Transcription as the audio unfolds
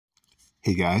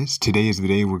Hey guys, today is the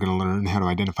day we're going to learn how to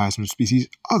identify some species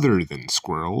other than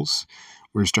squirrels.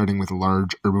 We're starting with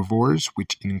large herbivores,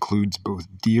 which includes both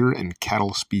deer and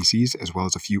cattle species, as well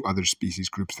as a few other species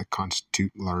groups that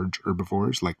constitute large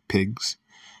herbivores, like pigs.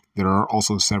 There are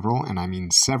also several, and I mean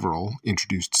several,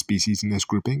 introduced species in this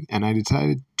grouping, and I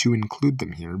decided to include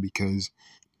them here because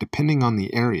depending on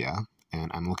the area,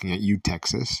 and I'm looking at you,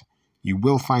 Texas, you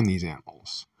will find these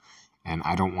animals. And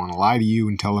I don't want to lie to you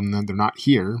and tell them that they're not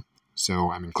here,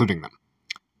 so I'm including them.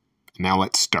 Now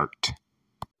let's start.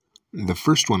 The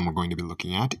first one we're going to be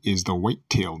looking at is the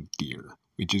white-tailed deer,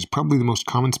 which is probably the most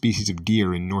common species of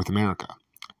deer in North America.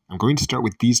 I'm going to start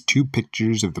with these two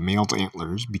pictures of the male's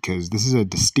antlers because this is a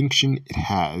distinction it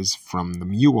has from the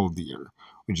mule deer,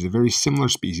 which is a very similar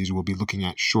species we'll be looking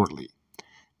at shortly.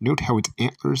 Note how its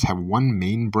antlers have one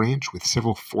main branch with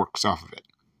several forks off of it.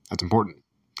 That's important.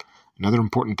 Another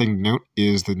important thing to note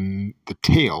is the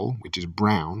tail, which is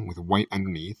brown with white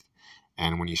underneath,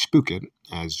 and when you spook it,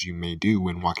 as you may do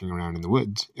when walking around in the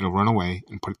woods, it'll run away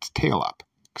and put its tail up,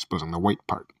 exposing the white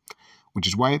part, which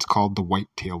is why it's called the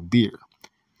white-tailed deer.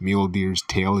 Mule deer's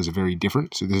tail is very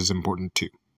different, so this is important too.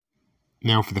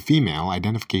 Now for the female,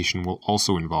 identification will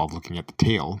also involve looking at the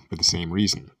tail for the same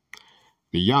reason.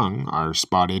 The young are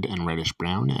spotted and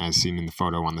reddish-brown, as seen in the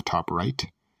photo on the top right.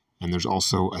 And there's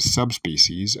also a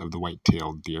subspecies of the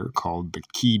white-tailed deer called the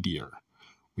key deer,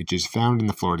 which is found in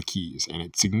the Florida Keys, and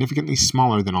it's significantly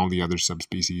smaller than all the other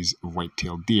subspecies of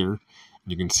white-tailed deer, and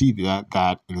you can see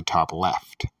that in the top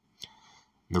left.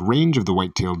 The range of the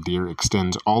white-tailed deer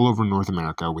extends all over North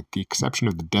America with the exception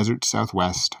of the desert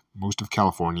southwest, most of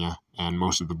California, and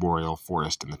most of the boreal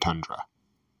forest and the tundra.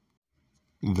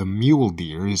 The mule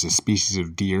deer is a species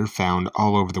of deer found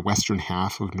all over the western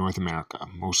half of North America,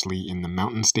 mostly in the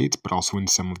mountain states, but also in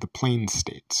some of the plains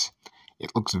states.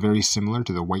 It looks very similar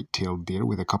to the white-tailed deer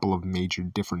with a couple of major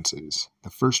differences. The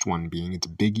first one being its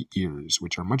big ears,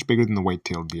 which are much bigger than the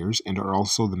white-tailed deers and are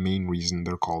also the main reason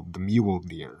they're called the mule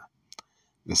deer.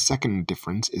 The second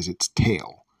difference is its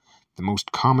tail. The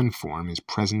most common form is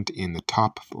present in the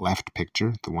top left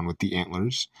picture, the one with the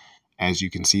antlers. As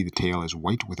you can see, the tail is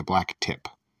white with a black tip.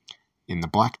 In the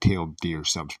black-tailed deer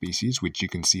subspecies, which you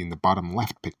can see in the bottom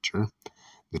left picture,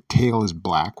 the tail is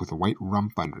black with a white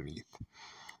rump underneath.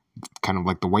 Kind of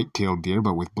like the white-tailed deer,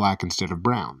 but with black instead of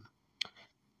brown.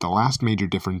 The last major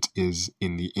difference is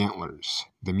in the antlers.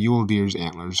 The mule deer's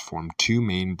antlers form two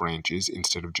main branches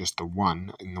instead of just the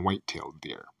one in the white-tailed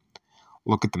deer.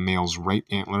 Look at the male's right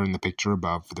antler in the picture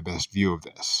above for the best view of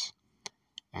this.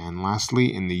 And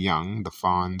lastly, in the young, the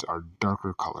fawns are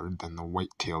darker colored than the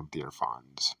white-tailed deer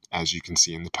fawns, as you can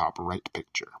see in the top right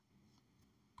picture.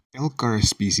 Elk are a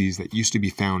species that used to be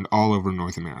found all over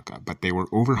North America, but they were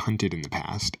overhunted in the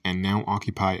past and now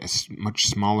occupy a much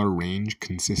smaller range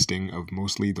consisting of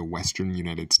mostly the western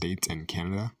United States and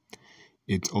Canada.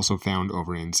 It's also found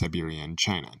over in Siberia and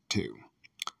China, too.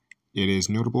 It is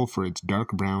notable for its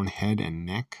dark brown head and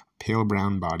neck, pale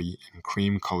brown body, and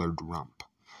cream-colored rump.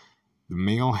 The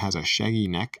male has a shaggy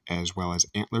neck as well as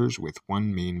antlers with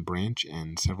one main branch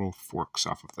and several forks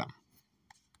off of them.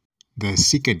 The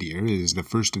Sika deer is the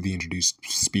first of the introduced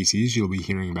species you'll be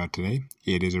hearing about today.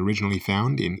 It is originally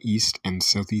found in East and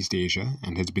Southeast Asia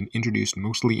and has been introduced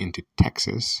mostly into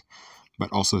Texas,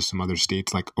 but also some other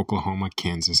states like Oklahoma,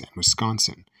 Kansas, and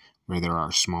Wisconsin, where there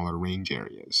are smaller range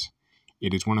areas.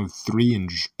 It is one of three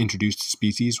introduced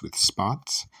species with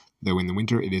spots, though in the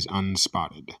winter it is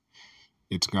unspotted.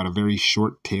 It's got a very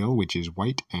short tail, which is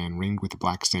white and ringed with a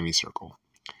black semicircle.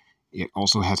 It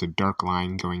also has a dark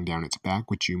line going down its back,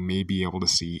 which you may be able to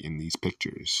see in these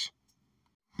pictures.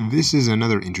 This is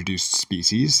another introduced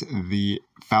species, the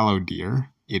fallow deer.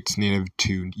 It's native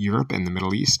to Europe and the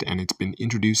Middle East, and it's been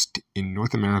introduced in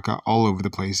North America all over the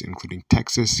place, including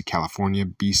Texas, California,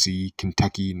 BC,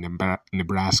 Kentucky,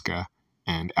 Nebraska,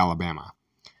 and Alabama.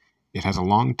 It has a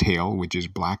long tail, which is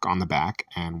black on the back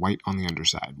and white on the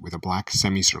underside, with a black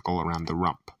semicircle around the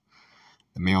rump.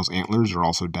 The male's antlers are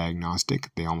also diagnostic.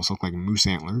 They almost look like moose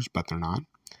antlers, but they're not.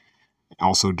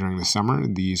 Also, during the summer,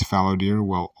 these fallow deer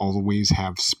will always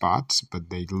have spots, but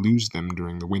they lose them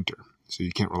during the winter, so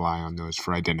you can't rely on those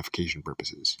for identification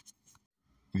purposes.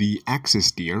 The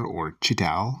axis deer, or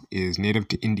chital, is native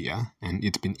to India, and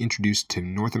it's been introduced to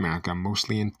North America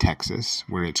mostly in Texas,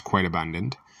 where it's quite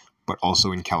abundant, but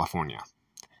also in California.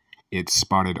 It's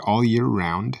spotted all year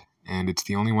round, and it's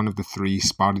the only one of the three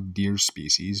spotted deer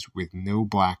species with no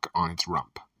black on its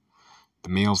rump. The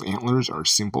male's antlers are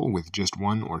simple with just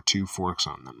one or two forks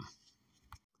on them.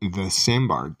 The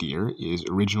sambar deer is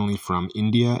originally from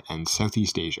India and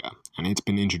Southeast Asia, and it's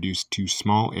been introduced to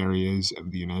small areas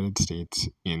of the United States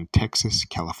in Texas,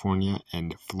 California,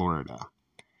 and Florida.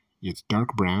 It's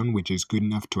dark brown, which is good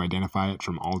enough to identify it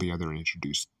from all the other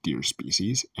introduced deer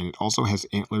species, and it also has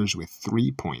antlers with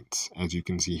 3 points, as you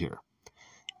can see here.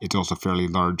 It's also fairly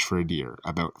large for a deer,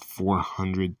 about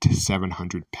 400 to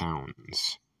 700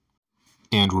 pounds.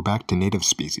 And we're back to native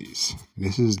species.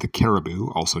 This is the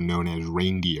caribou, also known as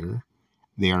reindeer.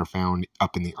 They are found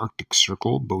up in the Arctic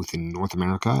Circle, both in North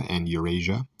America and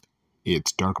Eurasia.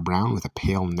 It's dark brown with a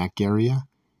pale neck area,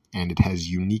 and it has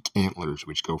unique antlers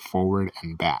which go forward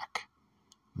and back.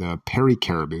 The Peccary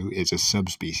caribou is a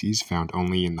subspecies found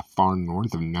only in the far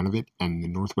north of Nunavut and the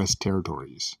Northwest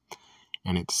Territories,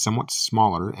 and it's somewhat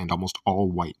smaller and almost all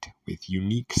white, with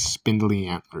unique spindly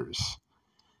antlers.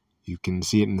 You can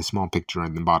see it in the small picture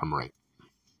in the bottom right.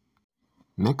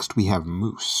 Next we have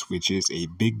moose, which is a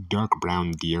big dark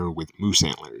brown deer with moose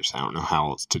antlers. I don't know how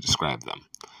else to describe them.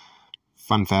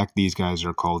 Fun fact, these guys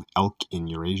are called elk in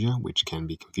Eurasia, which can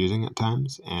be confusing at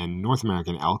times, and North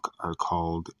American elk are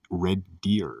called red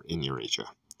deer in Eurasia.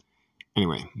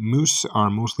 Anyway, moose are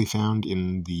mostly found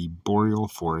in the boreal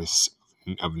forests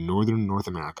of northern North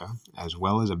America, as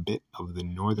well as a bit of the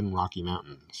northern Rocky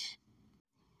Mountains.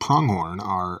 Pronghorn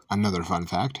are, another fun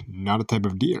fact, not a type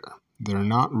of deer. They're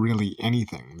not really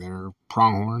anything. They're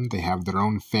pronghorn. They have their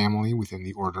own family within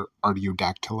the order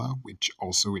Artiodactyla, which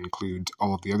also includes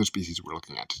all of the other species we're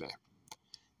looking at today.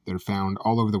 They're found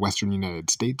all over the western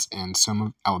United States and some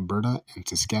of Alberta and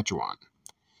Saskatchewan.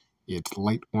 It's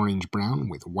light orange-brown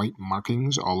with white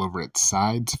markings all over its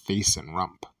sides, face, and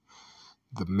rump.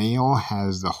 The male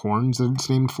has the horns that it's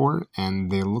named for,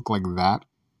 and they look like that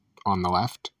on the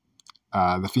left.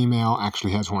 The female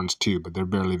actually has horns too, but they're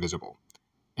barely visible.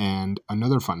 And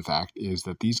another fun fact is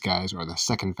that these guys are the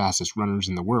second fastest runners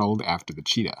in the world after the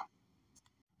cheetah.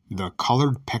 The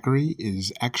collared peccary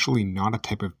is actually not a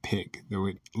type of pig, though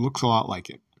it looks a lot like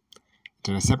it. It's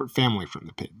in a separate family from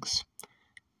the pigs.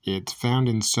 It's found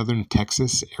in southern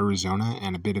Texas, Arizona,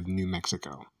 and a bit of New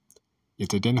Mexico.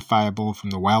 It's identifiable from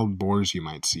the wild boars you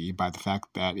might see by the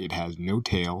fact that it has no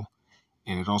tail,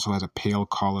 and it also has a pale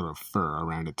collar of fur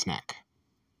around its neck.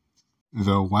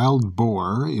 The wild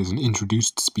boar is an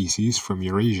introduced species from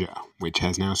Eurasia, which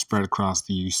has now spread across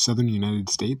the southern United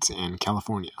States and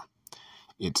California.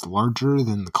 It's larger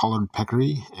than the collared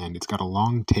peccary, and it's got a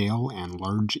long tail and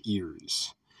large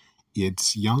ears.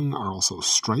 Its young are also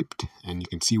striped, and you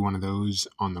can see one of those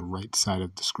on the right side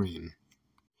of the screen.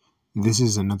 This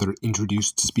is another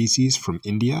introduced species from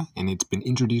India, and it's been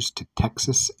introduced to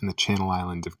Texas and the Channel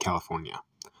Islands of California.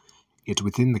 It's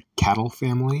within the cattle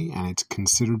family, and it's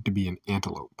considered to be an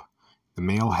antelope. The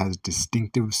male has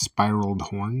distinctive spiraled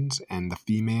horns, and the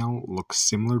female looks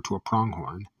similar to a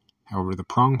pronghorn. However, the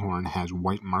pronghorn has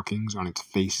white markings on its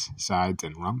face, sides,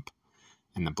 and rump,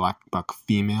 and the black buck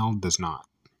female does not.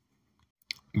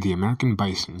 The American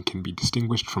bison can be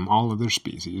distinguished from all other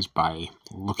species by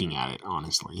looking at it,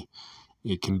 honestly.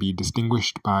 It can be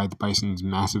distinguished by the bison's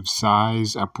massive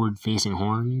size, upward-facing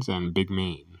horns, and big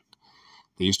mane.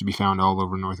 They used to be found all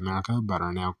over North America, but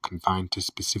are now confined to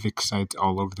specific sites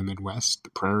all over the Midwest, the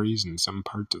prairies, and some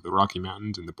parts of the Rocky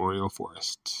Mountains and the boreal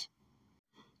forests.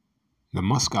 The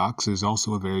muskox is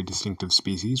also a very distinctive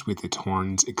species, with its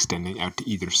horns extending out to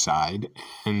either side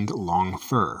and long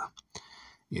fur.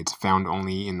 It's found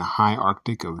only in the high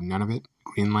Arctic of Nunavut,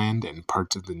 Greenland, and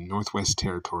parts of the Northwest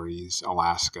Territories,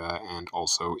 Alaska, and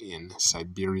also in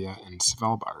Siberia and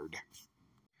Svalbard.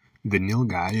 The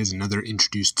nilgai is another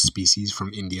introduced species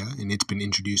from India, and it's been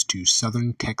introduced to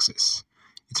southern Texas.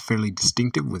 It's fairly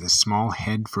distinctive with a small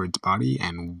head for its body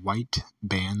and white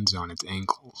bands on its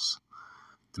ankles.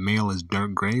 The male is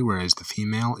dark gray, whereas the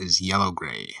female is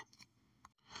yellow-gray.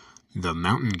 The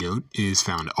mountain goat is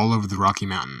found all over the Rocky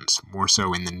Mountains, more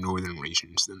so in the northern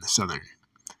regions than the southern.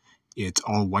 It's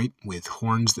all white with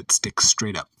horns that stick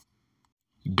straight up.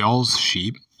 Dall's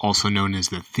sheep, also known as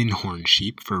the thinhorn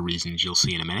sheep for reasons you'll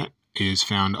see in a minute, is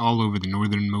found all over the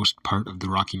northernmost part of the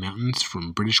Rocky Mountains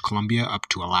from British Columbia up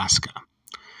to Alaska.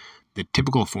 The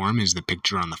typical form is the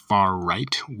picture on the far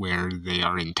right, where they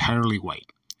are entirely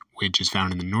white, which is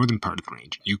found in the northern part of the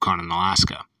range, Yukon and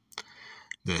Alaska.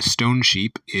 The stone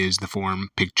sheep is the form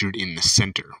pictured in the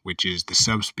center, which is the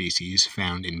subspecies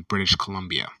found in British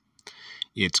Columbia.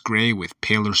 It's gray with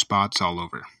paler spots all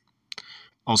over.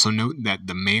 Also note that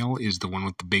the male is the one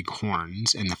with the big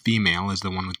horns, and the female is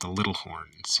the one with the little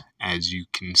horns, as you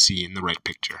can see in the right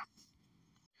picture.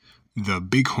 The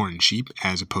bighorn sheep,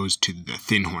 as opposed to the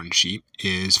thinhorn sheep,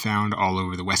 is found all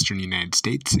over the western United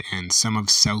States and some of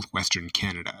southwestern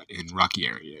Canada in rocky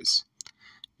areas.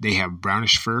 They have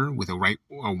brownish fur with a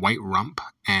white rump,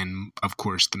 and of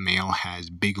course the male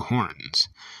has big horns,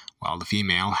 while the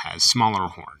female has smaller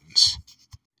horns.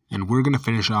 And we're going to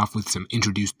finish off with some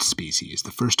introduced species,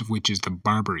 the first of which is the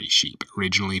Barbary sheep,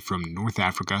 originally from North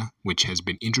Africa, which has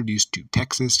been introduced to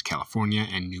Texas, California,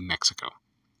 and New Mexico.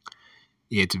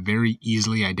 It's very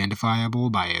easily identifiable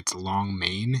by its long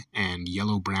mane and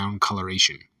yellow-brown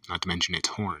coloration, not to mention its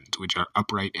horns, which are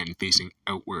upright and facing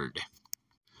outward.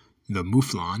 The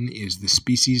mouflon is the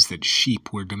species that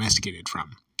sheep were domesticated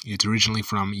from. It's originally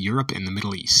from Europe and the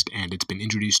Middle East, and it's been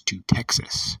introduced to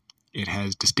Texas. It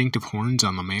has distinctive horns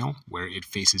on the male, where it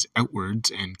faces outwards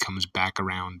and comes back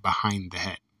around behind the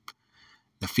head.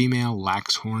 The female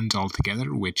lacks horns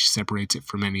altogether, which separates it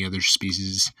from any other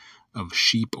species of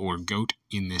sheep or goat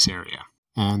in this area.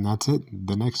 And that's it.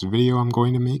 The next video I'm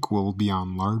going to make will be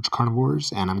on large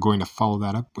carnivores, and I'm going to follow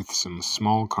that up with some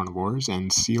small carnivores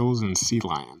and seals and sea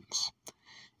lions.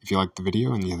 If you liked the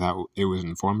video and you thought it was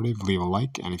informative, leave a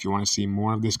like, and if you want to see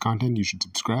more of this content, you should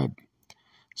subscribe.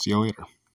 See you later.